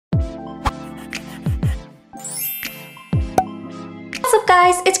What's up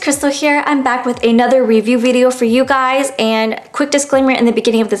guys, it's Crystal here. I'm back with another review video for you guys, and quick disclaimer in the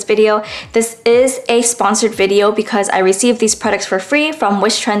beginning of this video, this is a sponsored video because I received these products for free from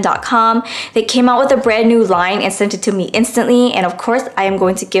Wishtrend.com. They came out with a brand new line and sent it to me instantly, and of course I am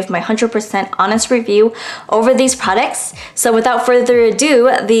going to give my 100% honest review over these products. So without further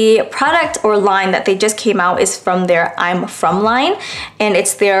ado, the product or line that they just came out is from their I'm From line, and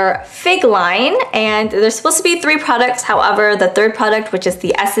it's their Fig line, and there's supposed to be 3 products. However, the third product, which is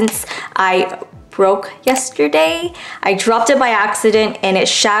the essence, I broke yesterday. I dropped it by accident and it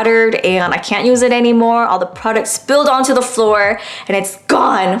shattered and I can't use it anymore. All the product spilled onto the floor and it's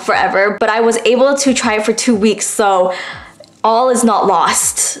gone forever. But I was able to try it for 2 weeks, so all is not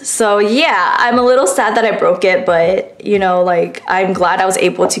lost. So yeah, I'm a little sad that I broke it, but you know, like, I'm glad I was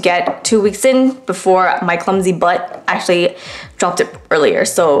able to get 2 weeks in before my clumsy butt actually dropped it earlier.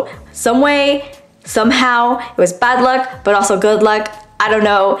 So some way, somehow, it was bad luck, but also good luck. I don't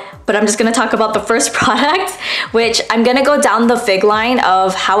know, but I'm just gonna talk about the first product, which I'm gonna go down the Fig line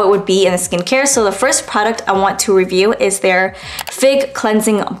of how it would be in the skincare. So the first product I want to review is their Fig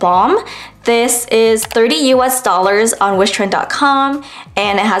Cleansing Balm. This is $30 US on Wishtrend.com,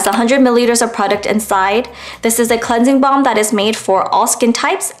 and it has 100 milliliters of product inside. This is a cleansing balm that is made for all skin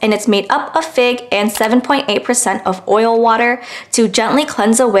types, and it's made up of fig and 7.8% of oil water to gently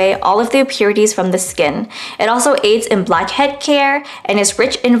cleanse away all of the impurities from the skin. It also aids in blackhead care and is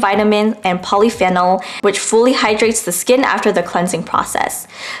rich in vitamins and polyphenol, which fully hydrates the skin after the cleansing process.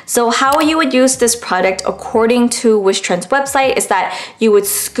 So how you would use this product according to Wishtrend's website is that you would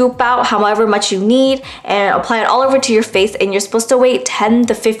scoop out however much you need and apply it all over to your face, and you're supposed to wait 10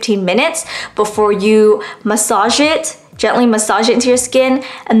 to 15 minutes before you massage it, gently massage it into your skin,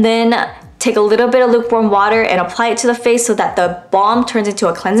 and then take a little bit of lukewarm water and apply it to the face so that the balm turns into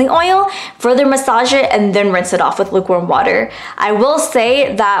a cleansing oil. Further massage it and then rinse it off with lukewarm water. I will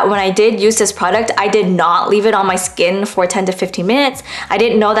say that when I did use this product, I did not leave it on my skin for 10 to 15 minutes. I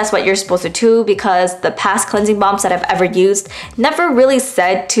didn't know that's what you're supposed to do because the past cleansing balms that I've ever used never really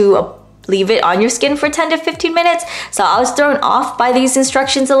said to leave it on your skin for 10 to 15 minutes. So I was thrown off by these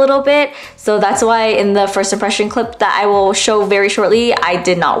instructions a little bit. So that's why in the first impression clip that I will show very shortly, I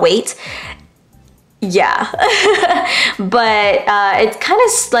did not wait. Yeah, but it's kind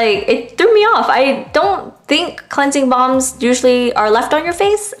of like, it threw me off. I don't think cleansing balms usually are left on your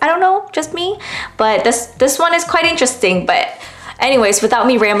face. I don't know, just me. But this one is quite interesting. But anyways, without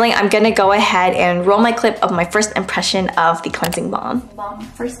me rambling, I'm gonna go ahead and roll my clip of my first impression of the cleansing balm.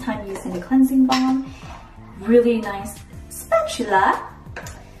 First time using the cleansing balm. Really nice spatula.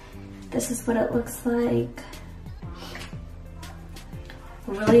 This is what it looks like.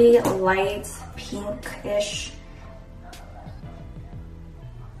 Really light pinkish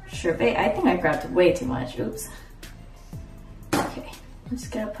sherbet. I think I grabbed way too much. Oops. Okay, I'm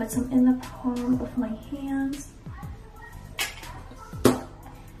just gonna put some in the palm of my hands.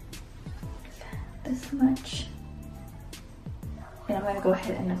 This much. And I'm gonna go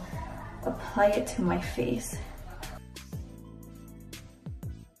ahead and apply it to my face.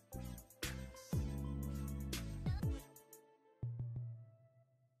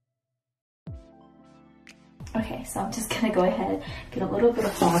 Okay, so I'm just gonna go ahead, get a little bit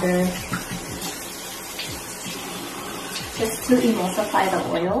of water just to emulsify the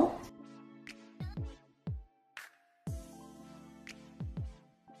oil.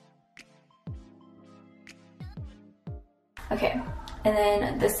 Okay, and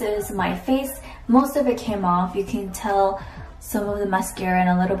then this is my face. Most of it came off. You can tell some of the mascara and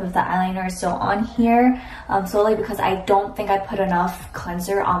a little bit of the eyeliner is still on here, solely because I don't think I put enough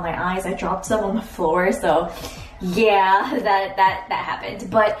cleanser on my eyes. I dropped some on the floor, so yeah, that happened.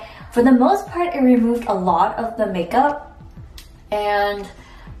 But for the most part, it removed a lot of the makeup, and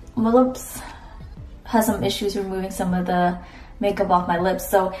my lips has some issues removing some of the makeup off my lips.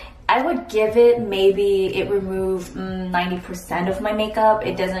 So I would give it, maybe it removed 90% of my makeup.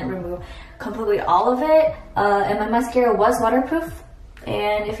 It doesn't remove completely all of it. And my mascara was waterproof,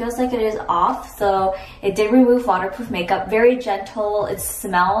 and it feels like it is off. So it did remove waterproof makeup. Very gentle. It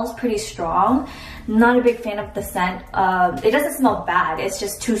smells pretty strong. Not a big fan of the scent. It doesn't smell bad. It's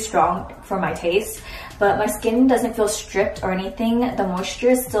just too strong for my taste. But my skin doesn't feel stripped or anything. The moisture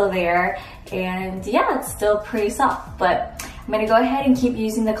is still there. And yeah, it's still pretty soft. But I'm gonna go ahead and keep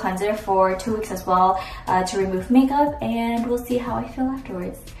using the cleanser for 2 weeks as well to remove makeup, and we'll see how I feel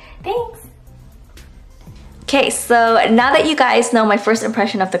afterwards. Thanks! Okay, so now that you guys know my first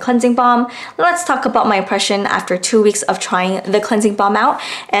impression of the cleansing balm, let's talk about my impression after 2 weeks of trying the cleansing balm out.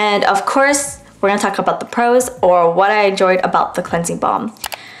 And of course, we're gonna talk about the pros or what I enjoyed about the cleansing balm.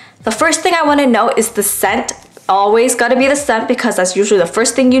 The first thing I want to note is the scent. Always gotta be the scent because that's usually the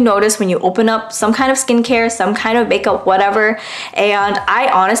first thing you notice when you open up some kind of skincare, some kind of makeup, whatever. And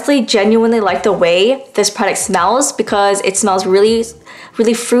I honestly genuinely like the way this product smells because it smells really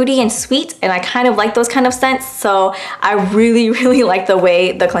fruity and sweet, and I kind of like those kind of scents. So I really like the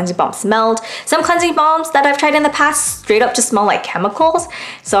way the cleansing balm smelled. Some cleansing balms that I've tried in the past straight up just smell like chemicals,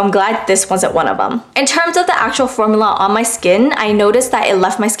 so I'm glad this wasn't one of them. In terms of the actual formula on my skin, I noticed that it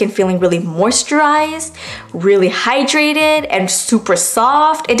left my skin feeling really moisturized, really hydrated, and super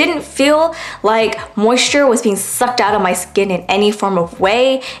soft. It didn't feel like moisture was being sucked out of my skin in any form of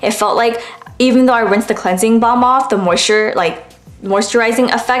way. It felt like even though I rinsed the cleansing balm off, the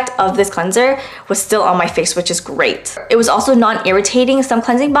moisturizing effect of this cleanser was still on my face, which is great. It was also non-irritating. Some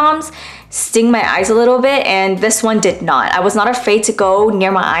cleansing balms sting my eyes a little bit, and this one did not. I was not afraid to go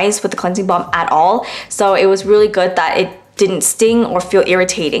near my eyes with the cleansing balm at all, so it was really good that it didn't sting or feel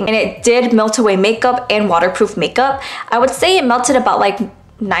irritating. And it did melt away makeup and waterproof makeup. I would say it melted about like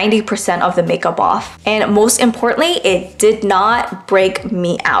 90% of the makeup off. And most importantly, it did not break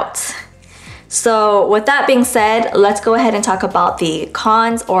me out. So with that being said, let's go ahead and talk about the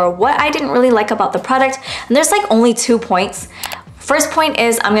cons, or what I didn't really like about the product. And there's like only 2 points. First point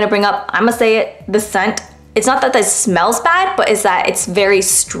is I'm gonna say it, the scent. It's not that this smells bad, but it's that it's very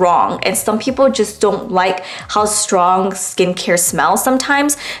strong. And some people just don't like how strong skincare smells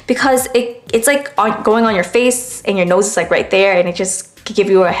sometimes because it's like going on your face and your nose is like right there, and it just could give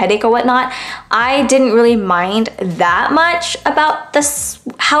you a headache or whatnot. I didn't really mind that much about this,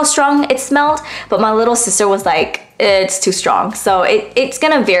 how strong it smelled, but my little sister was like, it's too strong. So it's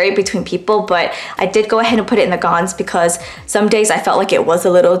gonna vary between people, but I did go ahead and put it in the cons because some days I felt like it was a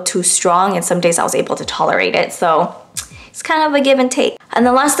little too strong and some days I was able to tolerate it. So it's kind of a give and take. And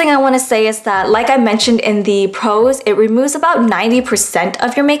the last thing I want to say is that, like I mentioned in the pros, it removes about 90%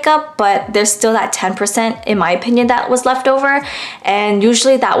 of your makeup, but there's still that 10%, in my opinion, that was left over. And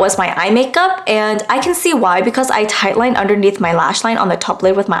usually that was my eye makeup, and I can see why, because I tightline underneath my lash line on the top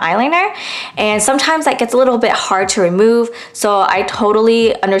lid with my eyeliner, and sometimes that gets a little bit hard to remove. So I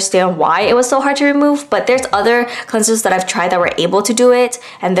totally understand why it was so hard to remove, but there's other cleansers that I've tried that were able to do it,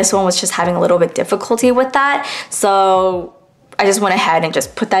 and this one was just having a little bit difficulty with that. So I just went ahead and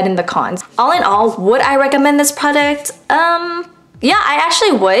just put that in the cons. All in all, would I recommend this product? Yeah, I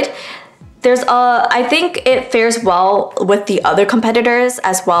actually would. I think it fares well with the other competitors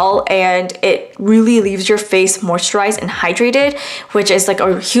as well, and it really leaves your face moisturized and hydrated, which is like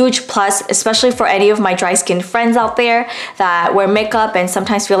a huge plus, especially for any of my dry skin friends out there that wear makeup and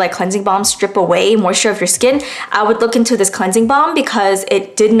sometimes feel like cleansing balms strip away moisture of your skin. I would look into this cleansing balm because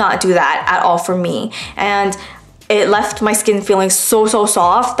it did not do that at all for me. And it left my skin feeling so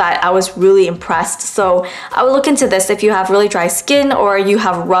soft that I was really impressed. So I would look into this if you have really dry skin or you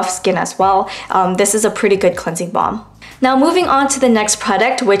have rough skin as well. This is a pretty good cleansing balm. Now moving on to the next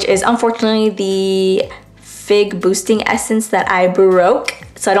product, which is unfortunately the Fig Boosting Essence that I broke.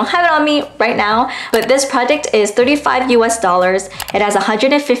 So I don't have it on me right now, but this product is $35 US. It has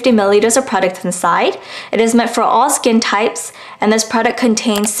 150 milliliters of product inside. It is meant for all skin types, and this product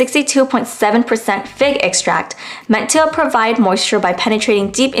contains 62.7% fig extract, meant to provide moisture by penetrating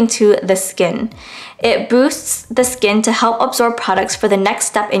deep into the skin. It boosts the skin to help absorb products for the next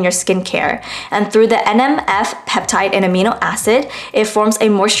step in your skincare. And through the NMF peptide and amino acid, it forms a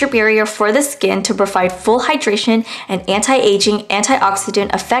moisture barrier for the skin to provide full hydration and anti-aging,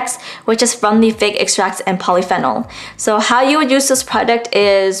 antioxidant effects, which is from the fig extracts and polyphenol. So how you would use this product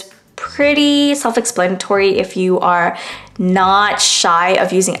is pretty self-explanatory if you are not shy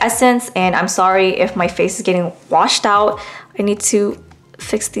of using essence. And I'm sorry if my face is getting washed out. I need to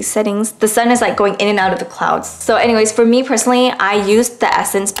fix these settings. The sun is like going in and out of the clouds. So anyways, for me personally, I used the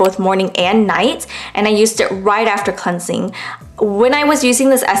essence both morning and night, and I used it right after cleansing. When I was using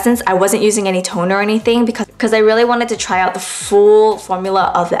this essence, I wasn't using any toner or anything because I really wanted to try out the full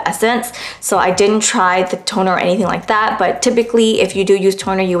formula of the essence. So I didn't try the toner or anything like that, but typically if you do use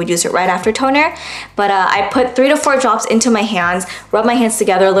toner, you would use it right after toner. But I put 3 to 4 drops into my hands, rubbed my hands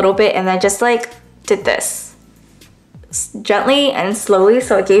together a little bit, and then just like did this gently and slowly,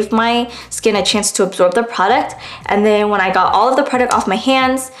 so it gave my skin a chance to absorb the product. And then when I got all of the product off my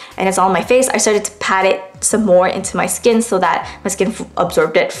hands and it's all on my face, I started to pat it some more into my skin so that my skin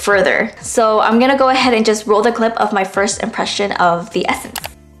absorbed it further. So I'm gonna go ahead and just roll the clip of my first impression of the essence.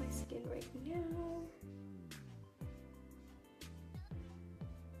 My skin right now.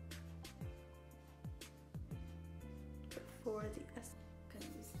 For the essence, I'm gonna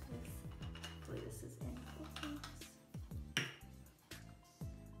use this. Hopefully this is in focus.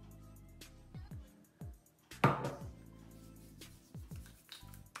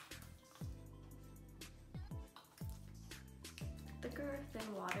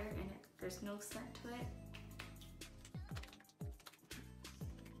 than water and there's no scent to it.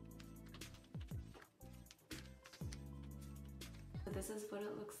 So this is what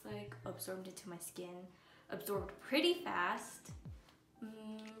it looks like absorbed into my skin. Absorbed pretty fast,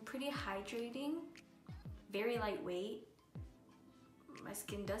 pretty hydrating, very lightweight. My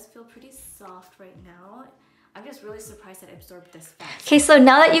skin does feel pretty soft right now. I'm just really surprised that it absorbed this fast. Okay, so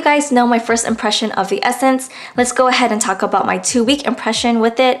now that you guys know my first impression of the essence, let's go ahead and talk about my 2-week impression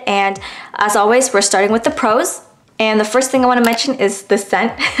with it. And as always, we're starting with the pros. And the first thing I want to mention is the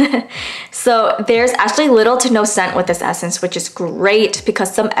scent. So there's actually little to no scent with this essence, which is great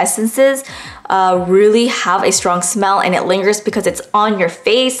because some essences really have a strong smell and it lingers because it's on your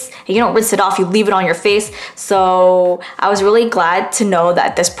face. You don't rinse it off, you leave it on your face. So I was really glad to know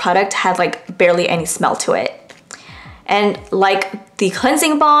that this product had like barely any smell to it. And like the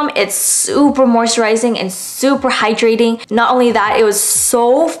cleansing balm, it's super moisturizing and super hydrating. Not only that, it was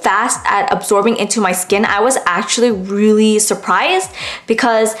so fast at absorbing into my skin. I was actually really surprised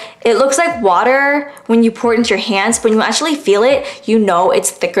because it looks like water when you pour it into your hands, but when you actually feel it, you know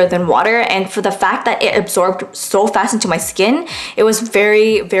it's thicker than water. And for the fact that it absorbed so fast into my skin, it was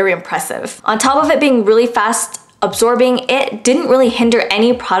very, very impressive. On top of it being really fast absorbing, it didn't really hinder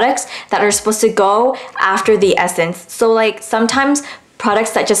any products that are supposed to go after the essence. So like sometimes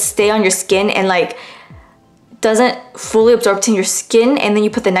products that just stay on your skin and like doesn't fully absorb to your skin and then you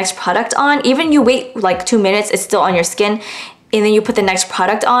put the next product on, even you wait like 2 minutes, it's still on your skin, and then you put the next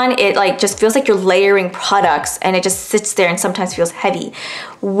product on, it like just feels like you're layering products and it just sits there and sometimes feels heavy.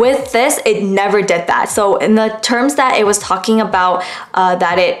 With this, it never did that. So in the terms that it was talking about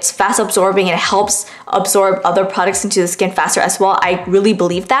that it's fast absorbing and it helps absorb other products into the skin faster as well, I really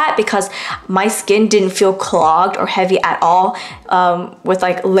believe that because my skin didn't feel clogged or heavy at all with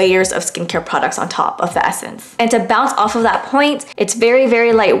like layers of skincare products on top of the essence. And to bounce off of that point, it's very,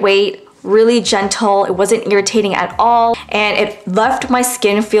 very lightweight, really gentle, it wasn't irritating at all, and it left my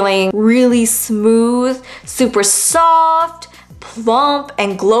skin feeling really smooth, super soft, plump,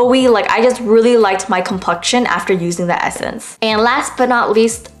 and glowy. Like I just really liked my complexion after using the essence. And last but not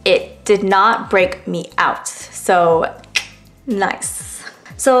least, it did not break me out. So nice.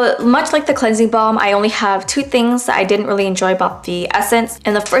 So much like the cleansing balm, I only have 2 things that I didn't really enjoy about the essence.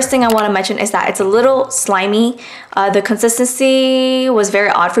 And the first thing I want to mention is that it's a little slimy. The consistency was very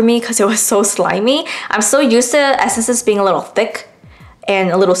odd for me because it was so slimy. I'm so used to essences being a little thick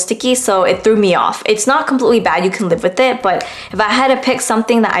and a little sticky, so it threw me off. It's not completely bad, you can live with it, but if I had to pick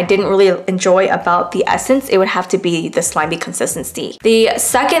something that I didn't really enjoy about the essence, it would have to be the slimy consistency. The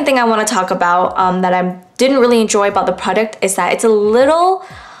second thing I want to talk about that I didn't really enjoy about the product is that it's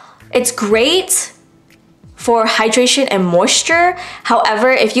great for hydration and moisture.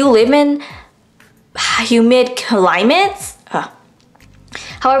 However, if you live in humid climates, I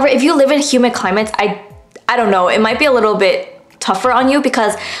don't know, it might be a little bit tougher on you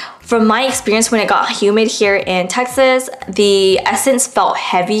because from my experience when it got humid here in Texas, the essence felt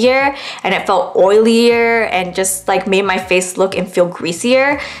heavier and it felt oilier and just like made my face look and feel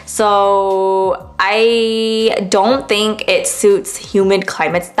greasier. So I don't think it suits humid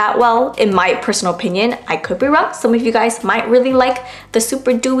climates that well, in my personal opinion. I could be wrong. Some of you guys might really like the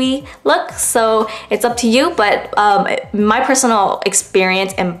super dewy look, so it's up to you. But my personal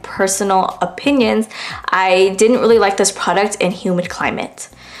experience and personal opinions, I didn't really like this product in humid climate.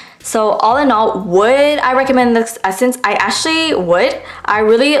 So all in all, would I recommend this essence? I actually would. I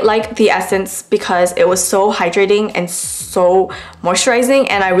really like the essence because it was so hydrating and so moisturizing,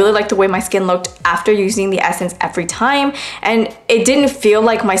 and I really liked the way my skin looked after using the essence every time, and it didn't feel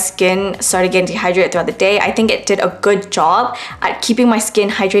like my skin started getting dehydrated throughout the day. I think it did a good job at keeping my skin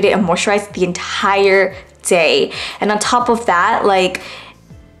hydrated and moisturized the entire day. And on top of that, like,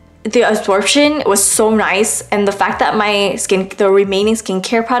 the absorption was so nice, and the fact that the remaining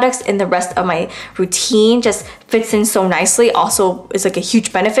skincare products in the rest of my routine just fits in so nicely also is like a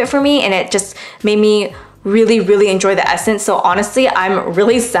huge benefit for me, and it just made me really enjoy the essence. So honestly, I'm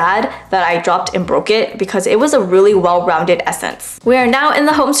really sad that I dropped and broke it because it was a really well-rounded essence. We are now in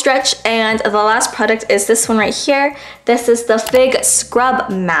the home stretch, and the last product is this one right here. This is the Fig Scrub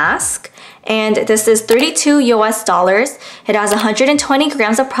Mask. And this is $32 US. It has 120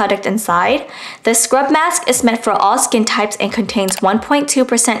 grams of product inside. The scrub mask is meant for all skin types and contains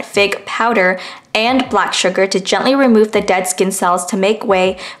 1.2% fig powder and black sugar to gently remove the dead skin cells to make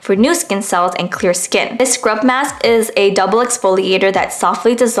way for new skin cells and clear skin. This scrub mask is a double exfoliator that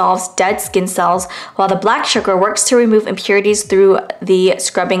softly dissolves dead skin cells, while the black sugar works to remove impurities through the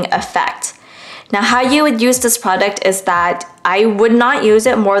scrubbing effect. Now, how you would use this product is that I would not use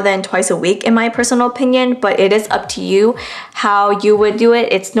it more than twice a week in my personal opinion, but it is up to you how you would do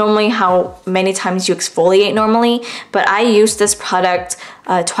it. It's normally how many times you exfoliate normally, but I use this product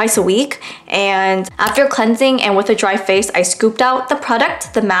twice a week. And after cleansing and with a dry face, I scooped out the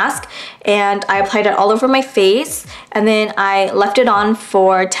product, the mask, and I applied it all over my face. And then I left it on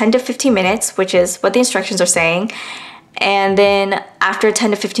for 10 to 15 minutes, which is what the instructions are saying. And then after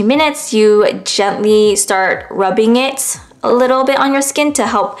 10 to 15 minutes, you gently start rubbing it a little bit on your skin to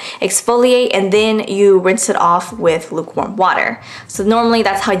help exfoliate, and then you rinse it off with lukewarm water. So normally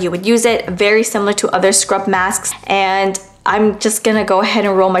that's how you would use it, very similar to other scrub masks. And I'm just gonna go ahead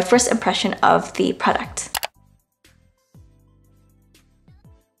and roll my first impression of the product.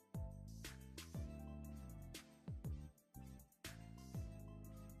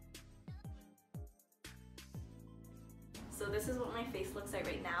 So this is what my face looks like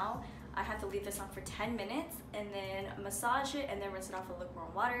right now. I have to leave this on for 10 minutes and then massage it and then rinse it off with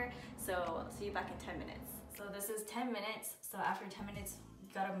lukewarm water. So I'll see you back in 10 minutes. So this is 10 minutes. So after 10 minutes, you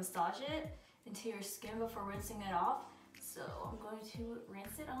gotta massage it into your skin before rinsing it off. So I'm going to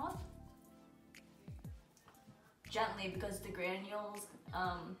rinse it off gently because the granules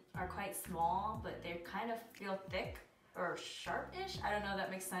are quite small, but they kind of feel thick or sharp-ish. I don't know if that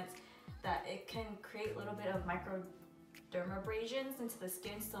makes sense. That it can create a little bit of microdermabrasions into the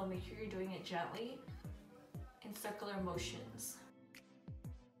skin, so make sure you're doing it gently in circular motions.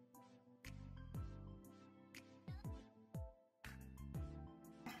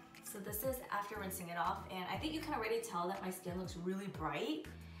 So this is after rinsing it off, and I think you can already tell that my skin looks really bright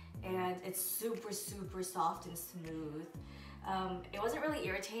and it's super soft and smooth. It wasn't really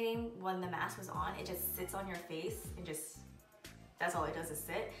irritating when the mask was on. It just sits on your face and just, that's all it does is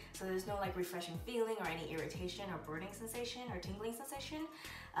sit. So there's no like refreshing feeling or any irritation or burning sensation or tingling sensation.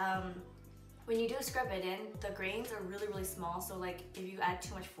 When you do scrub it in, the grains are really small. So like if you add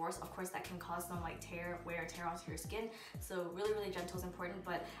too much force, of course that can cause some like wear and tear onto your skin. So really gentle is important,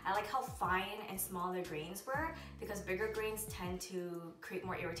 but I like how fine and small the grains were because bigger grains tend to create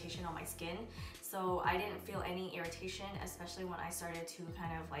more irritation on my skin. So I didn't feel any irritation, especially when I started to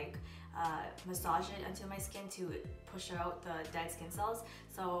kind of like massage it into my skin to push out the dead skin cells.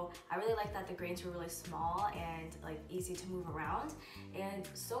 So I really like that the grains were really small and like easy to move around. And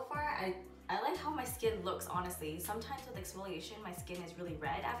so far I like how my skin looks, honestly. Sometimes with exfoliation my skin is really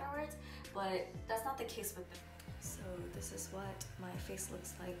red afterwards, but that's not the case with this. So this is what my face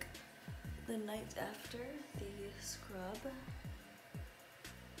looks like the night after the scrub.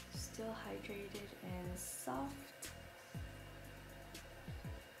 Still hydrated and soft.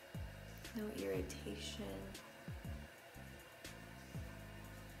 No irritation.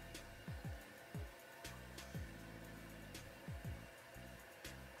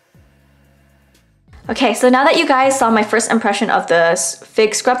 Okay, so now that you guys saw my first impression of the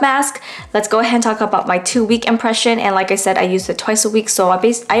Fig Scrub Mask, let's go ahead and talk about my 2-week impression. And like I said, I used it twice a week, so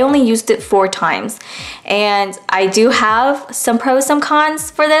I only used it 4 times. And I do have some pros, some cons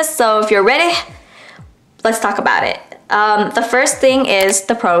for this, so if you're ready, let's talk about it. The first thing is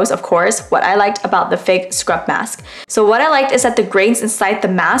the pros, of course, what I liked about the Fig Scrub Mask. So what I liked is that the grains inside the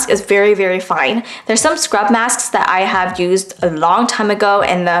mask is very fine. There's some scrub masks that I have used a long time ago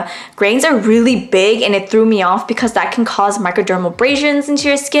and the grains are really big and it threw me off because that can cause microdermabrasions into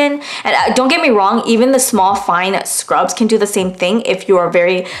your skin. And don't get me wrong, even the small fine scrubs can do the same thing if you are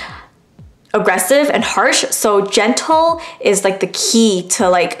very aggressive and harsh. So gentle is like the key to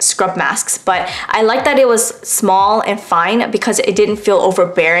like scrub masks, but I like that it was small and fine because it didn't feel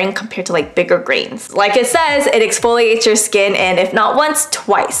overbearing compared to like bigger grains. Like it says, it exfoliates your skin, and if not once,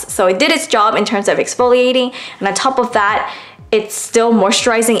 twice. So it did its job in terms of exfoliating, and on top of that, it's still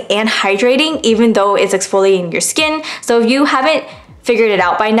moisturizing and hydrating even though it's exfoliating your skin. So if you haven't figured it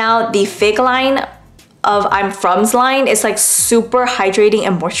out by now, the Fig line of I'm From's line is like super hydrating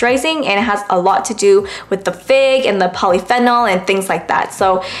and moisturizing, and it has a lot to do with the fig and the polyphenol and things like that.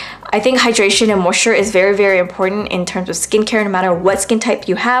 So I think hydration and moisture is very important in terms of skincare, no matter what skin type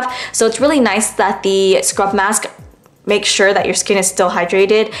you have. So it's really nice that the scrub mask makes sure that your skin is still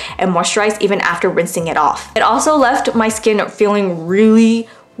hydrated and moisturized even after rinsing it off. It also left my skin feeling really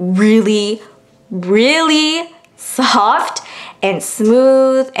soft and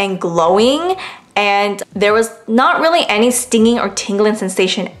smooth and glowing. And there was not really any stinging or tingling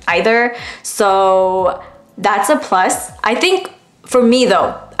sensation either. So that's a plus. I think for me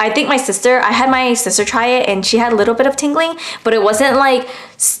though, I had my sister try it and she had a little bit of tingling, but it wasn't like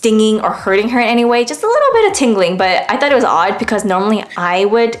stinging or hurting her in any way, just a little bit of tingling. But I thought it was odd because normally I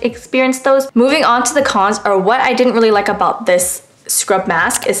would experience those. Moving on to the cons, or what I didn't really like about this scrub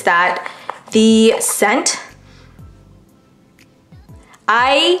mask, is that The scent,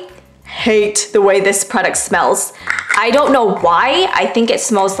 I hate the way this product smells. I don't know why. I think it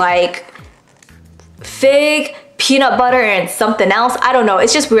smells like fig, peanut butter, and something else. I don't know.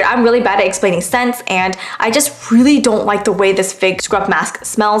 It's just weird. I'm really bad at explaining scents, and I just really don't like the way this fig scrub mask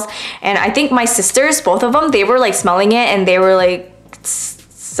smells. And I think my sisters, both of them, they were like smelling it and they were like,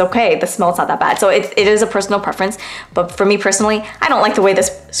 it's okay, the smell's not that bad. So it is a personal preference, but for me personally, I don't like the way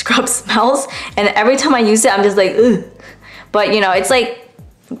this scrub smells, and every time I use it, I'm just like, ugh. But you know, it's like,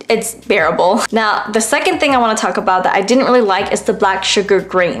 it's bearable. Now, the second thing I want to talk about that I didn't really like is the black sugar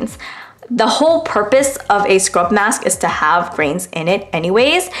grains. The whole purpose of a scrub mask is to have grains in it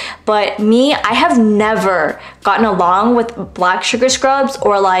anyways, but me, I have never gotten along with black sugar scrubs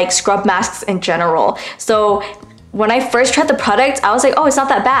or like scrub masks in general. So when I first tried the product, I was like, oh, it's not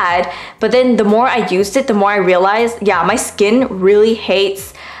that bad. But then the more I used it, the more I realized, yeah, my skin really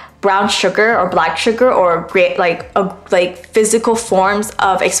hates brown sugar or black sugar or like physical forms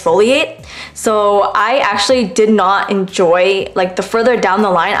of exfoliate. So I actually did not enjoy, like the further down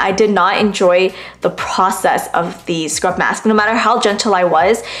the line, I did not enjoy the process of the scrub mask. No matter how gentle I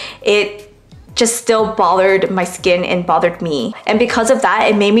was, it just still bothered my skin and bothered me. And because of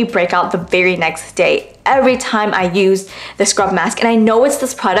that, it made me break out the very next day every time I used the scrub mask. And I know it's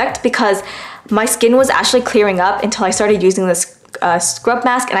this product because my skin was actually clearing up until I started using this scrub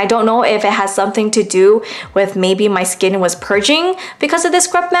mask, and I don't know if it has something to do with maybe my skin was purging because of this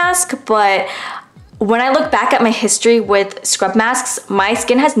scrub mask, but when I look back at my history with scrub masks, my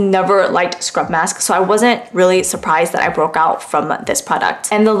skin has never liked scrub masks, so I wasn't really surprised that I broke out from this product.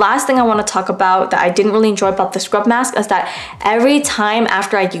 And the last thing I want to talk about that I didn't really enjoy about the scrub mask is that every time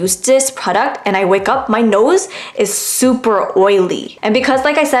after I use this product and I wake up, my nose is super oily. And because,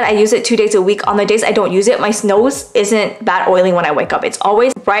 like I said, I use it 2 days a week, on the days I don't use it, my nose isn't that oily when I wake up. It's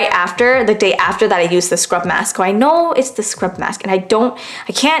always right after, the day after that I use the scrub mask. So I know it's the scrub mask, and I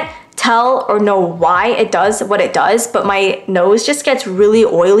can't tell or know why it does what it does, but my nose just gets really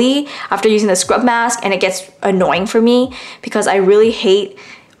oily after using the scrub mask, and it gets annoying for me because I really hate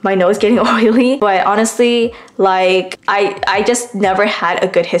my nose getting oily. But honestly, like I just never had a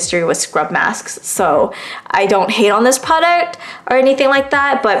good history with scrub masks, so I don't hate on this product or anything like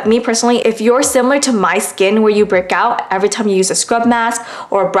that. But me personally, if you're similar to my skin where you break out every time you use a scrub mask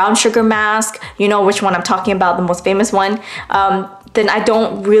or a brown sugar mask, you know which one I'm talking about, the most famous one, then I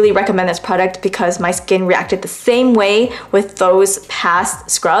don't really recommend this product because my skin reacted the same way with those past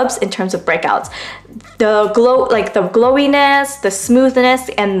scrubs in terms of breakouts. The glow, like the glowiness, the smoothness,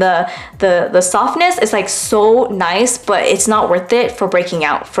 and the softness is like so nice, but it's not worth it for breaking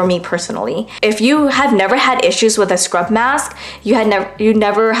out for me personally. If you have never had issues with a scrub mask, you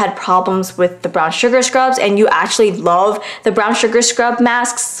never had problems with the brown sugar scrubs, and you actually love the brown sugar scrub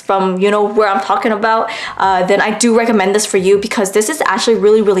masks from, you know, where I'm talking about, then I do recommend this for you because this is actually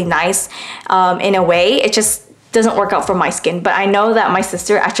really, really nice in a way. It just doesn't work out for my skin, but I know that my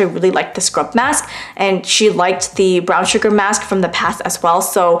sister actually really liked the scrub mask, and she liked the brown sugar mask from the past as well,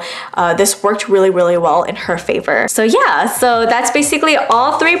 so this worked really, really well in her favor. So yeah, so that's basically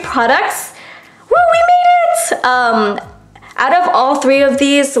all 3 products. Woo, we made it! Out of all 3 of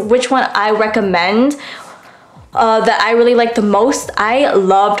these, which one I recommend that I really like the most, I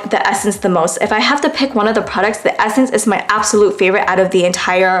loved the Essence the most. If I have to pick one of the products, the Essence is my absolute favorite out of the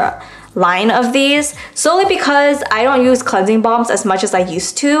entire line of these, solely because I don't use cleansing balms as much as I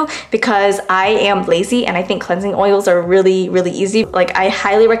used to because I am lazy, and I think cleansing oils are really, really easy. Like, I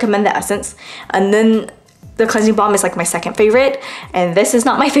highly recommend the Essence, and then the cleansing balm is like my second favorite, and this is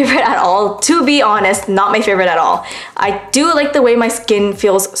not my favorite at all. To be honest, not my favorite at all. I do like the way my skin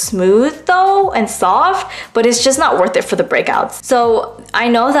feels smooth though and soft, but it's just not worth it for the breakouts. So I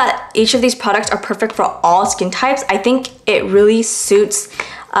know that each of these products are perfect for all skin types. I think it really suits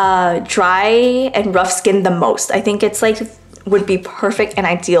dry and rough skin the most. I think it's like would be perfect and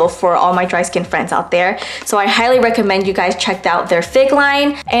ideal for all my dry skin friends out there. So I highly recommend you guys check out their fig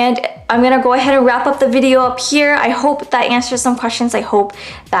line, and I'm gonna go ahead and wrap up the video up here. I hope that answers some questions. I hope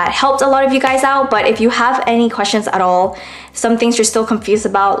that helped a lot of you guys out, but if you have any questions at all, some things you're still confused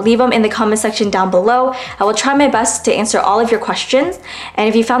about, leave them in the comment section down below. I will try my best to answer all of your questions. And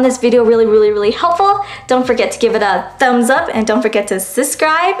if you found this video really, really, really helpful, don't forget to give it a thumbs up, and don't forget to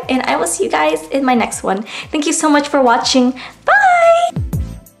subscribe, and I will see you guys in my next one. Thank you so much for watching. Bye!